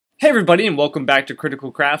Hey everybody, and welcome back to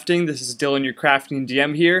Critical Crafting. This is Dylan, your crafting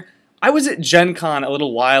DM here. I was at Gen Con a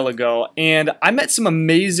little while ago, and I met some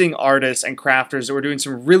amazing artists and crafters that were doing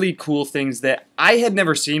some really cool things that I had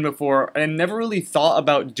never seen before and never really thought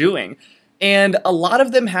about doing. And a lot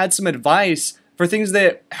of them had some advice for things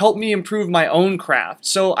that helped me improve my own craft.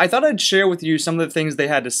 So I thought I'd share with you some of the things they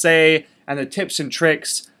had to say and the tips and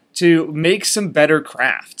tricks to make some better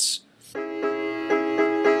crafts.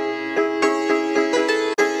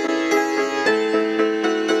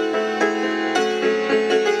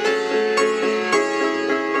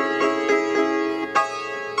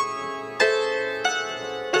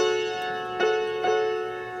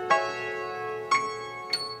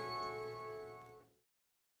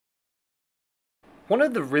 One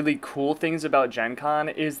of the really cool things about Gen Con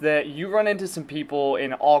is that you run into some people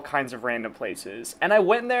in all kinds of random places. And I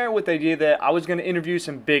went there with the idea that I was going to interview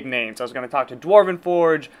some big names. I was going to talk to Dwarven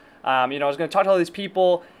Forge, I was going to talk to all these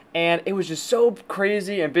people, and it was just so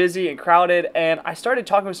crazy and busy and crowded. And I started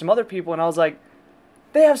talking with some other people, and I was like,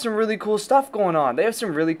 they have some really cool stuff going on. They have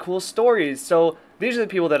some really cool stories. So these are the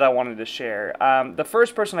people that I wanted to share. The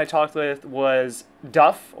first person I talked with was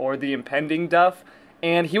Duff, or the Impending Duff.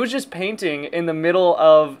 And he was just painting in the middle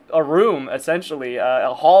of a room, essentially,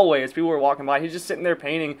 a hallway as people were walking by. He was just sitting there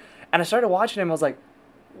painting. And I started watching him. I was like,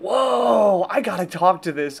 whoa, I gotta talk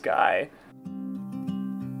to this guy.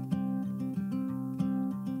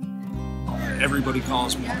 Everybody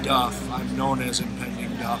calls me Duff. I'm known as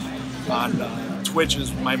Impending Duff. On Twitch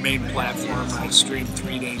is my main platform. I stream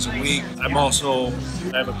 3 days a week. I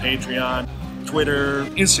have a Patreon, Twitter,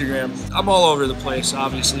 Instagram. I'm all over the place,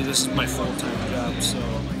 obviously. This is my full-time job, so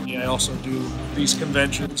yeah, I also do these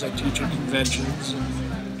conventions. I teach at conventions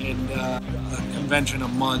and a convention a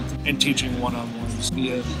month and teaching one-on-ones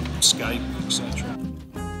via Skype, etc.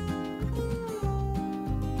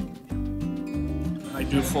 I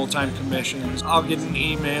do full-time commissions. I'll get an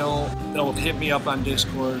email. They'll hit me up on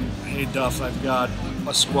Discord. Hey Duff, I've got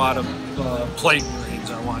a squad of plate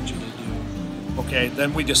grades I want you to do. Okay,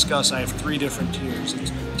 then we discuss. I have 3 different tiers.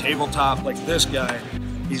 It's tabletop, like this guy.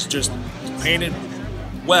 He's painted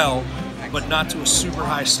well, but not to a super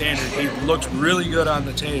high standard. He looks really good on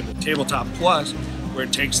the table. Tabletop Plus, where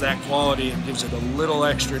it takes that quality and gives it a little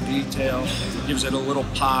extra detail, gives it a little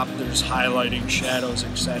pop. There's highlighting, shadows,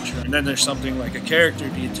 etc. And then there's something like a character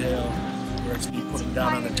detail, where if you put them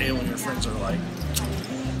down on the table, your friends are like,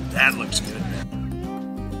 that looks good.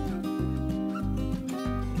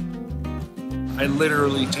 I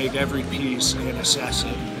literally take every piece and assess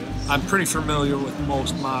it. I'm pretty familiar with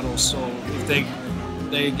most models, so if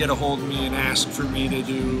they get a hold of me and ask for me to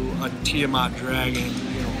do a Tiamat dragon,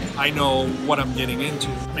 I know what I'm getting into.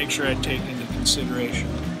 Make sure I take into consideration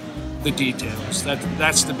the details.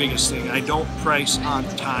 That's the biggest thing. I don't price on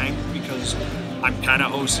time because I'm kind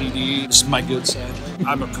of OCD. This is my good side.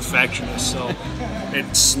 I'm a perfectionist, so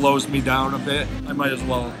it slows me down a bit. I might as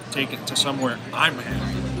well take it to somewhere I'm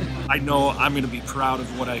happy. I know I'm going to be proud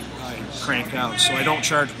of what I crank out, so I don't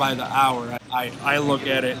charge by the hour. I look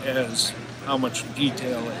at it as how much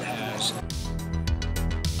detail it has.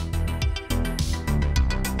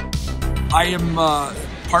 I am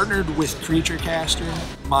partnered with Creature Caster,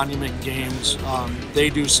 Monument Games. They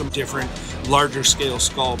do some different larger scale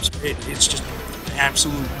sculpts. It's just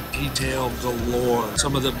absolute detail galore.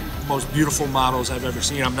 Some of the most beautiful models I've ever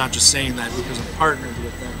seen. I'm not just saying that because I'm partnered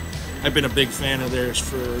with them. I've been a big fan of theirs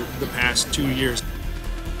for the past 2 years.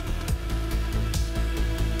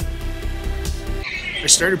 I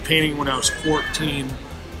started painting when I was 14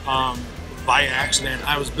 by accident.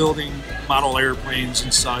 I was building model airplanes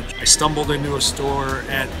and such. I stumbled into a store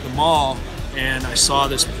at the mall and I saw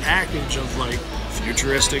this package of like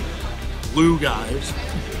futuristic blue guys.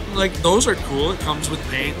 Like, those are cool. It comes with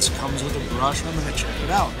paints, comes with a brush. I'm gonna check it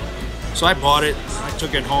out. So I bought it, I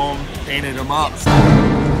took it home, painted them up.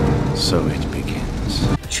 So it begins.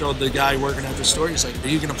 I showed the guy working at the store. He's like, are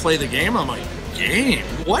you going to play the game? I'm like, game?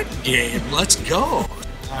 What game? Let's go.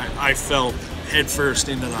 I fell headfirst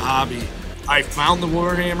into the hobby. I found the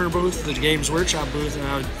Warhammer booth, the Games Workshop booth,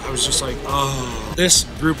 and I was just like, oh. This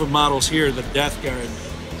group of models here, the Death Guard,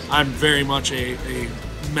 I'm very much a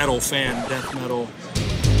metal fan, death metal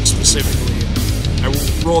specifically.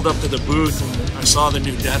 I rolled up to the booth and I saw the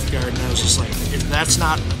new Death Guard, and I was just like, if that's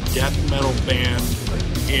not a death metal band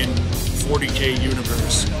in 40K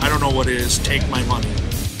universe, I don't know what it is. Take my money.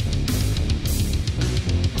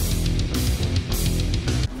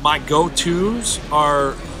 My go-tos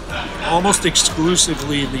are almost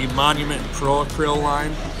exclusively the Monument Pro Acryl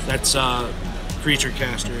line. That's Creature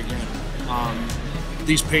Caster again.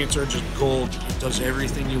 These paints are just gold. It does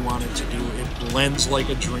everything you want it to do. It blends like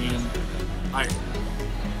a dream.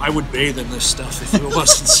 I would bathe in this stuff if it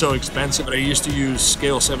wasn't so expensive. But I used to use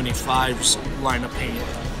Scale 75's line of paint.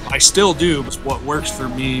 I still do, but what works for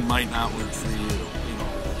me might not work for you. You know,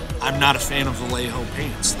 I'm not a fan of Vallejo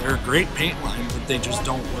paints. They're a great paint line, but they just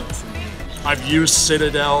don't work for me. I've used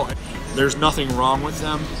Citadel. There's nothing wrong with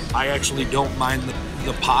them. I actually don't mind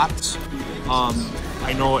the pots.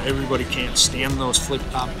 I know everybody can't stand those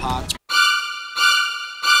flip-top pots.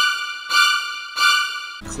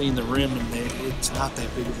 Clean the rim and it's not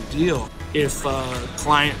that big of a deal. If a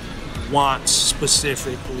client wants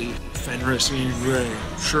specifically Fenrisian gray,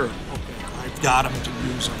 sure, okay, I've got them to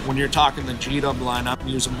use them. When you're talking the G-Dub line, I'm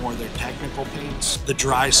using more of their technical paints, the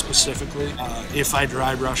dry specifically. If I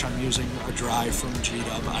dry brush, I'm using a dry from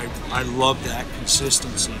G-Dub. I love that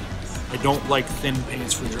consistency. I don't like thin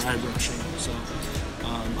paints for dry brushing, so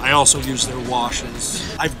I also use their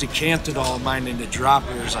washes. I've decanted all of mine into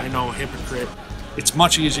droppers. I know, hypocrite. It's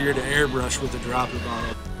much easier to airbrush with a dropper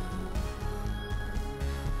bottle.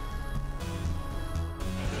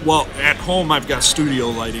 Well, at home I've got studio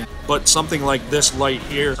lighting, but something like this light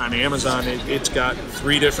here on Amazon, it's got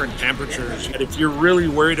 3 different temperatures. And if you're really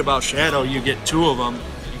worried about shadow, you get 2 of them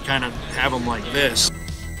and kind of have them like this.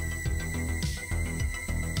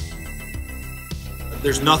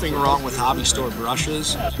 There's nothing wrong with hobby store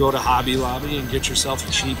brushes. Go to Hobby Lobby and get yourself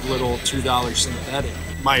a cheap little $2 synthetic.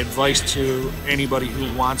 My advice to anybody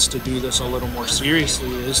who wants to do this a little more seriously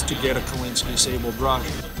is to get a Kolinsky Sable brush.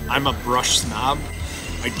 I'm a brush snob.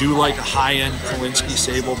 I do like a high-end Kolinsky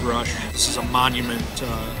Sable brush. This is a Monument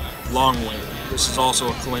Longwave. This is also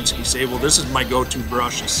a Kolinsky Sable. This is my go-to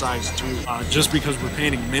brush, a size 2. Just because we're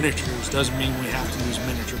painting miniatures doesn't mean we have to use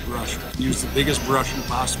miniature brush. Use the biggest brush you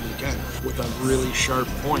possibly can with a really sharp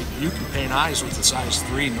point. You can paint eyes with a size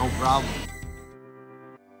 3, no problem.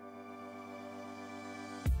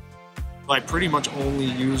 I pretty much only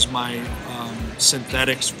use my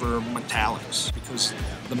synthetics for metallics because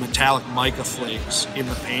the metallic mica flakes in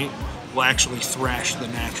the paint will actually thrash the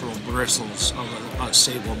natural bristles of a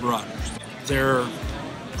sable brush. There are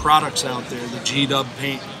products out there, the G-Dub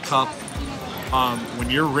paint cup. When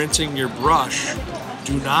you're rinsing your brush,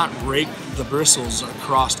 do not rake the bristles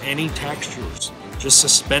across any textures. Just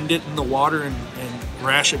suspend it in the water and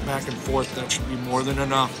rash it back and forth. That should be more than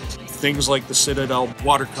enough. Things like the Citadel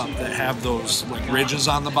water cup that have those like ridges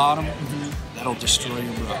on the bottom, that'll destroy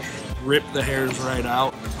your brush. Rip the hairs right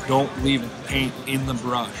out. Don't leave paint in the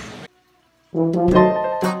brush.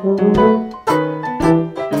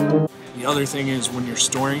 The other thing is when you're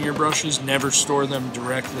storing your brushes, never store them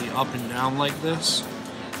directly up and down like this.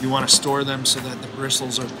 You want to store them so that the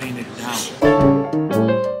bristles are painted down.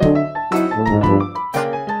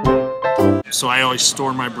 So I always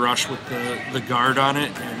store my brush with the guard on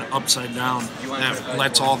it and upside down. That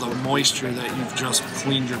lets all the moisture that you've just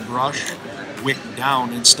cleaned your brush wick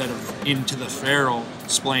down instead of into the ferrule,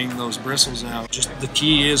 splaying those bristles out. Just the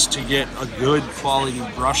key is to get a good quality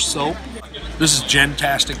brush soap. This is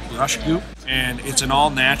Gentastic Brush Goop, and it's an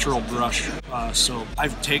all-natural brush soap.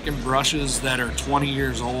 I've taken brushes that are 20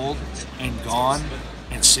 years old and gone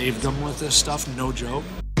and saved them with this stuff, no joke.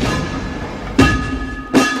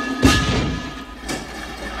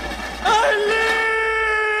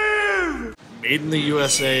 Made in the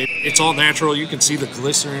USA. It's all natural. You can see the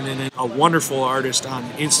glycerin in it. A wonderful artist on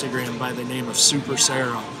Instagram by the name of Super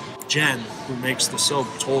Sarah, Jen, who makes the soap,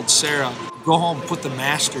 told Sarah, go home, put the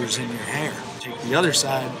masters in your hair. Take the other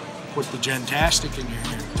side, put the Gentastic in your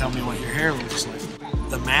hair. Tell me what your hair looks like.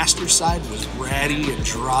 The master side was ratty and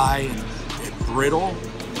dry and brittle.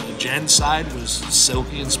 The Gen side was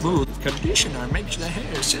silky and smooth. Conditioner makes the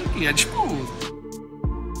hair silky and smooth.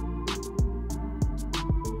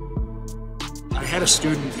 I had a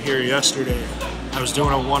student here yesterday. I was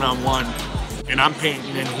doing a one-on-one, and I'm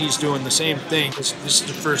painting, and he's doing the same thing. This is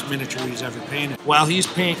the first miniature he's ever painted. While he's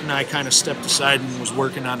painting, I kind of stepped aside and was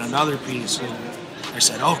working on another piece, and I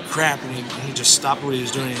said, oh crap, and he just stopped what he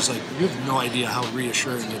was doing. He's like, you have no idea how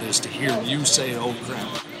reassuring it is to hear you say, oh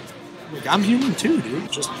crap. Like, I'm human too,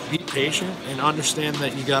 dude. Just be patient and understand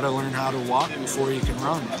that you gotta learn how to walk before you can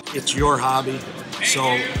run. It's your hobby,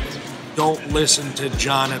 so don't listen to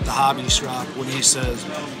John at the hobby shop when he says,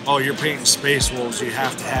 oh, you're painting Space Wolves, you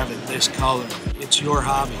have to have it this color. It's your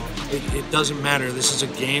hobby. It doesn't matter. This is a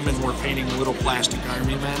game and we're painting little plastic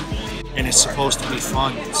army men, and it's supposed to be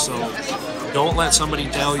fun. So don't let somebody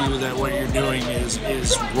tell you that what you're doing is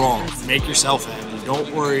wrong. Make yourself happy.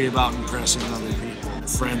 Don't worry about impressing other people.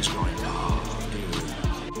 Friends going,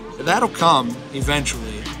 oh, dude. That'll come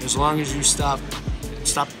eventually, as long as you stop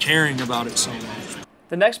caring about it so much.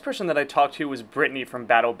 The next person that I talked to was Brittany from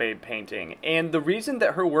Battle Babe Painting, and the reason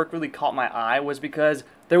that her work really caught my eye was because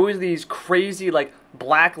there was these crazy, like,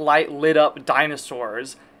 black light lit up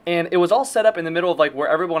dinosaurs. And it was all set up in the middle of, like, where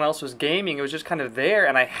everyone else was gaming. It was just kind of there,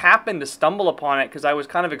 and I happened to stumble upon it because I was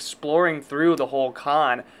kind of exploring through the whole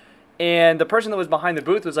con. And the person that was behind the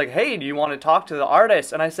booth was like, hey, do you want to talk to the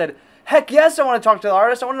artist? And I said, heck yes, I want to talk to the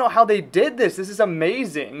artist. I want to know how they did this. This is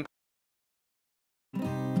amazing.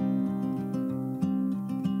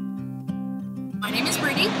 My name is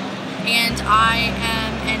Brady, and I am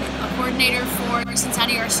a coordinator for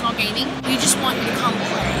Cincinnati Arsenal Gaming. We just want you to come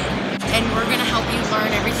play, and we're going to help you learn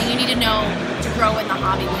everything you need to know to grow in the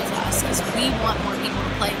hobby with us, because we want more people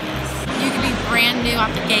to play with. You can be brand new out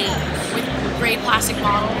the gate with great plastic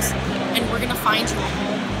models, and we're going to find you a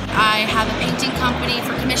home. I have a painting company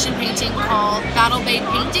for commission painting called Battle Babe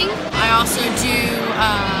Painting. I also do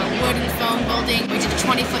wood and foam building. We did a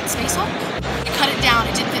 20-foot space hulk. I cut it down,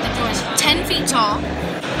 it didn't fit the doors. 10 feet tall.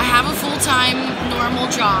 I have a full-time normal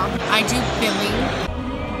job. I do billing.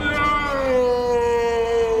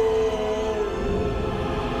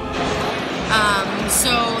 So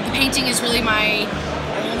the painting is really my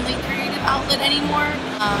only creative outlet anymore.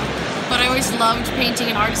 But I always loved painting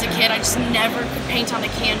and art as a kid. I just never could paint on a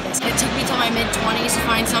canvas. It took me till my mid-20s to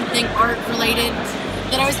find something art-related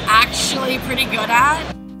that I was actually pretty good at.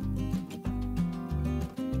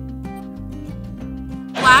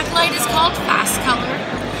 Blacklight is called Fast Color,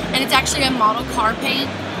 and it's actually a model car paint.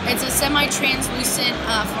 It's a semi-translucent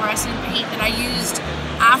fluorescent paint that I used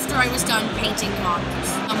after I was done painting the models.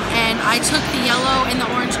 And I took the yellow and the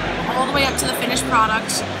orange all the way up to the finished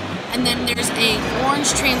product. And then there's a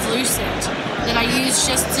orange translucent that I use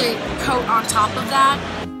just to coat on top of that.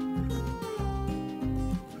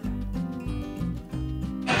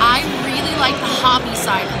 I really like the hobby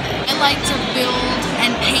side of it. I like to build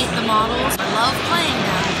and paint the models. I love playing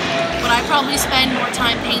them, but I probably spend more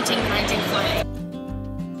time painting than I do playing.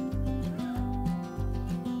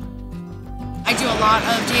 I do a lot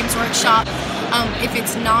of Games Workshop. If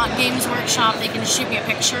it's not Games Workshop, they can shoot me a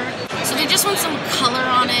picture. So they just want some color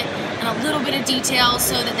on it and a little bit of detail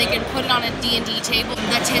so that they can put it on a D&D table.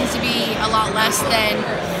 That tends to be a lot less than,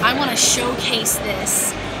 I want to showcase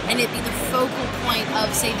this and it be the focal point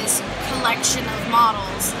of, say, this collection of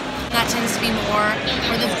models. That tends to be more,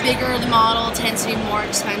 or the bigger the model tends to be more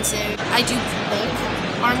expensive. I do bulk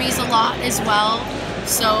armies a lot as well.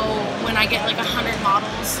 So when I get like 100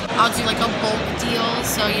 models, I'll do like a bulk deal.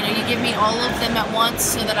 So, you know, you give me all of them at once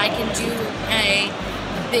so that I can do a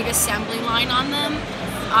big assembly line on them.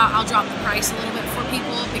 I'll drop the price a little bit for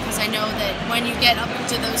people because I know that when you get up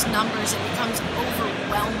into those numbers, it becomes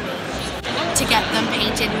overwhelming to get them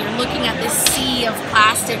painted. And you're looking at this sea of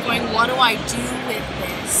plastic going, what do I do with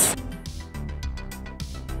this?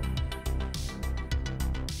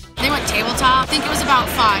 They went tabletop. I think it was about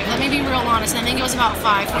 5. Let me be real honest. I think it was about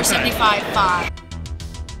 5. 475, 5.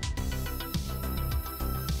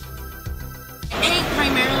 Paint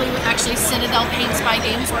primarily with actually Citadel paints by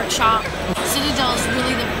Games Workshop. Citadel is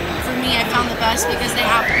really, for me, I found the best because they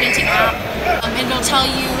have a painting app. And it'll tell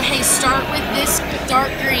you, hey, start with this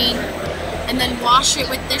dark green, and then wash it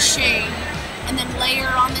with this shade, and then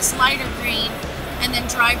layer on this lighter green, and then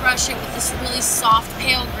dry brush it with this really soft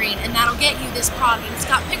pale green, and that'll get you this product. It's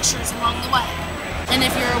got pictures along the way. And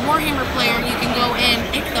if you're a Warhammer player, you can go in,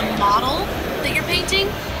 pick the model that you're painting,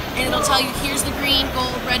 and it'll tell you, here's the green,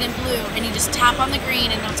 gold, red, and blue, and you just tap on the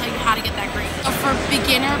green, and it'll tell you how to get that green. So for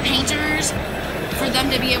beginner painters, for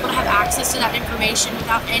them to be able to have access to that information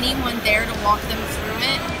without anyone there to walk them through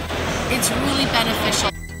it, it's really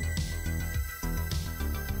beneficial.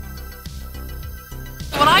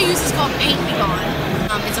 What I use is called Paint Me Gone.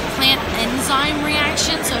 It's a plant enzyme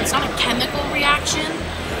reaction, so it's not a chemical reaction.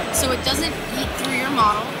 So it doesn't eat through your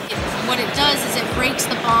model. What it does is it breaks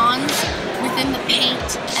the bonds within the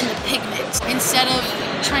paint and the pigment. Instead of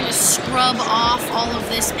trying to scrub off all of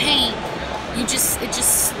this paint, it just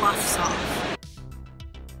sloughs off.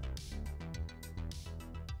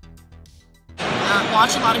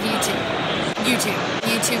 Watch a lot of YouTube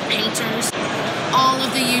painters, all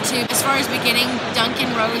of the YouTube. As far as beginning,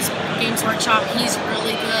 Duncan Rhodes, Games Workshop, he's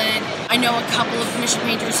really good. I know a couple of commission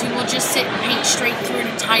painters who will just sit and paint straight through an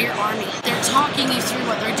entire army. They're talking you through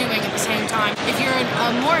what they're doing at the same time. If you're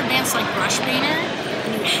a more advanced like brush painter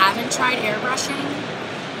and you haven't tried airbrushing,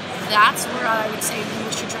 that's where I would say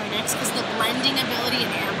you should try next, because the blending ability in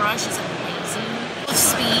airbrush is amazing. With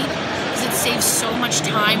speed, because it saves so much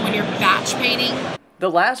time when you're batch painting. The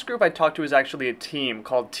last group I talked to was actually a team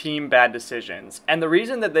called Team Bad Decisions. And the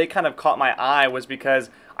reason that they kind of caught my eye was because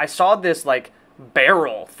I saw this, like,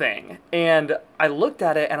 barrel thing. And I looked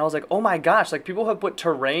at it and I was like, oh my gosh, like, people have put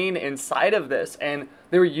terrain inside of this. And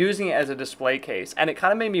they were using it as a display case. And it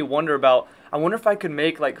kind of made me wonder about, I wonder if I could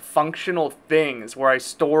make like functional things where I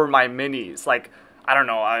store my minis, like, I don't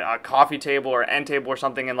know, a coffee table or end table or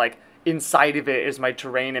something, and like inside of it is my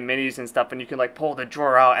terrain and minis and stuff, and you can like pull the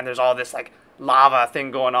drawer out and there's all this like lava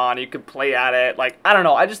thing going on. You could play at it. Like, I don't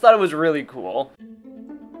know, I just thought it was really cool.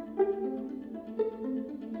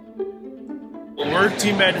 We're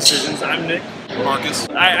Team Bad Decisions. I'm Nick. Marcus.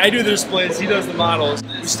 I do the displays, he does the models.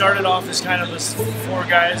 We started off as kind of this 4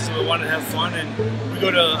 guys who wanted to have fun, and we go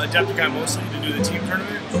to Adepticon mostly to do the team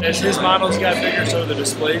tournament. As his models got bigger, so the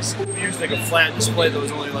displays. We used like a flat display that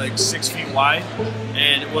was only like 6 feet wide,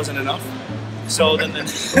 and it wasn't enough. So then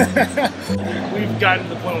we've gotten to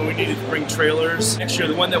the point where we needed to bring trailers. Next year,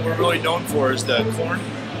 the one that we're really known for is the corn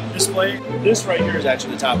display. This right here is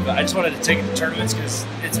actually the top of it. I just wanted to take it to tournaments because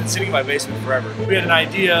it's been sitting in my basement forever. We had an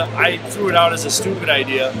idea. I threw it out as a stupid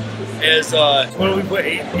idea. As when we put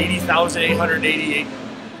 80,888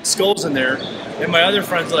 skulls in there, and my other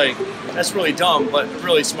friend's like, that's really dumb, but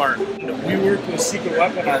really smart. We worked with Secret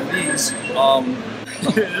Weapon on these. It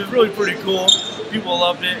was really pretty cool. People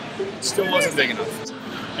loved it. Still wasn't big enough.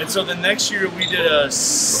 And so the next year we did a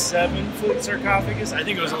 7-foot sarcophagus. I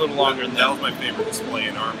think it was a little longer than that. That was my favorite display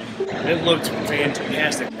in Army. It looked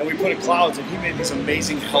fantastic. And we put in clouds, and he made these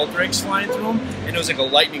amazing hell drakes flying through them, and it was like a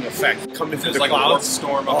lightning effect coming through the like clouds. A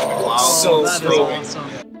warp storm up in the clouds. So that is cool. awesome.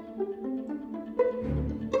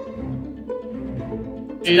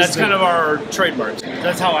 That's kind of our trademark.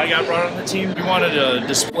 That's how I got brought on the team. We wanted a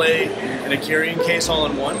display and a carrying case all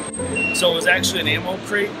in one. So it was actually an ammo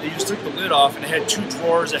crate. They just took the lid off, and it had 2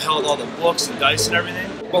 drawers that held all the books and dice and everything.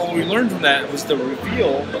 But what we learned from that was the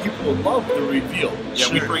reveal. People would love the reveal.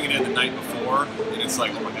 Yeah, we bring it in the night before, and it's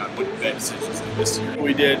like, oh my god, what bad decisions did this year?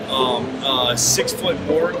 We did a 6-foot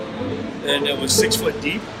board, and it was 6 foot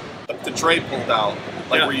deep. The tray pulled out,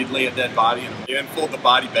 like where you'd lay a dead body, and you unfold the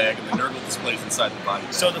body bag, and the Nurgle displays inside the body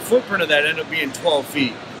bag. So the footprint of that ended up being 12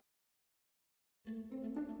 feet.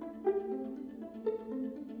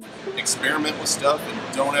 Experiment with stuff,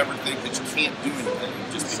 and don't ever think that you can't do anything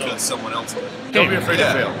just because someone else did. Don't be afraid to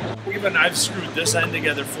fail. Even I've screwed this end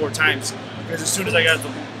together 4 times, because as soon as I got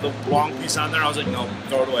the wrong piece on there, I was like, no,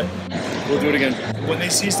 throw it away. We'll do it again. When they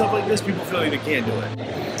see stuff like this, people feel like they can't do it.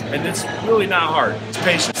 And it's really not hard. It's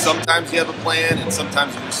patience. Sometimes you have a plan, and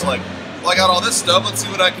sometimes you're just like, well, I got all this stuff, let's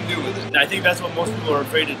see what I can do with it. And I think that's what most people are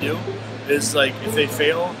afraid to do, is like, if they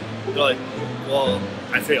fail, they're like, well,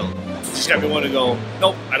 I failed. You just gotta be one to go,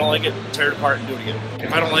 nope, I don't like it, tear it apart and do it again.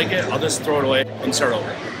 If I don't like it, I'll just throw it away and start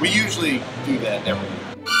over. We usually do that every week.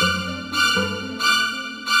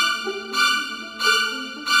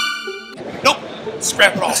 Nope,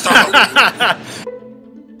 scrap it all, start over.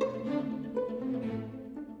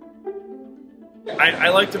 I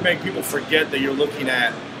like to make people forget that you're looking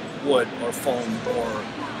at wood or foam,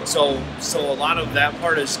 or so a lot of that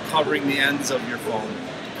part is covering the ends of your foam,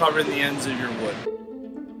 covering the ends of your wood.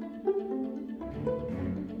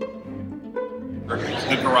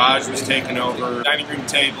 The garage was taken over, dining room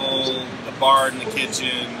table, the bar in the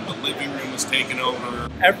kitchen, the living room was taken over.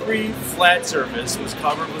 Every flat surface was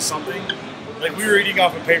covered with something. Like, we were eating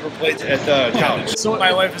off of paper plates at the couch. So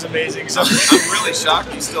my wife is amazing. So I'm really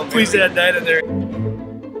shocked you still please add that in there.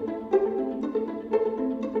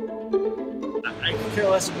 I could care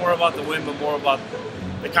less more about the win, but more about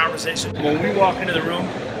the conversation. When we walk into the room,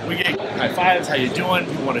 we get high fives, how you doing?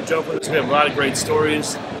 People want to joke with us. We have a lot of great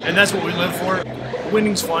stories. And that's what we live for.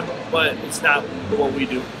 Winning's fun, but it's not what we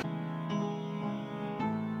do.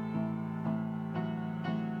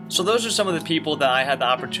 So those are some of the people that I had the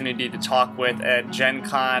opportunity to talk with at Gen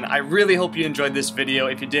Con. I really hope you enjoyed this video.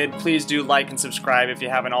 If you did, please do like and subscribe if you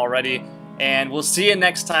haven't already. And we'll see you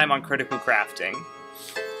next time on Critical Crafting.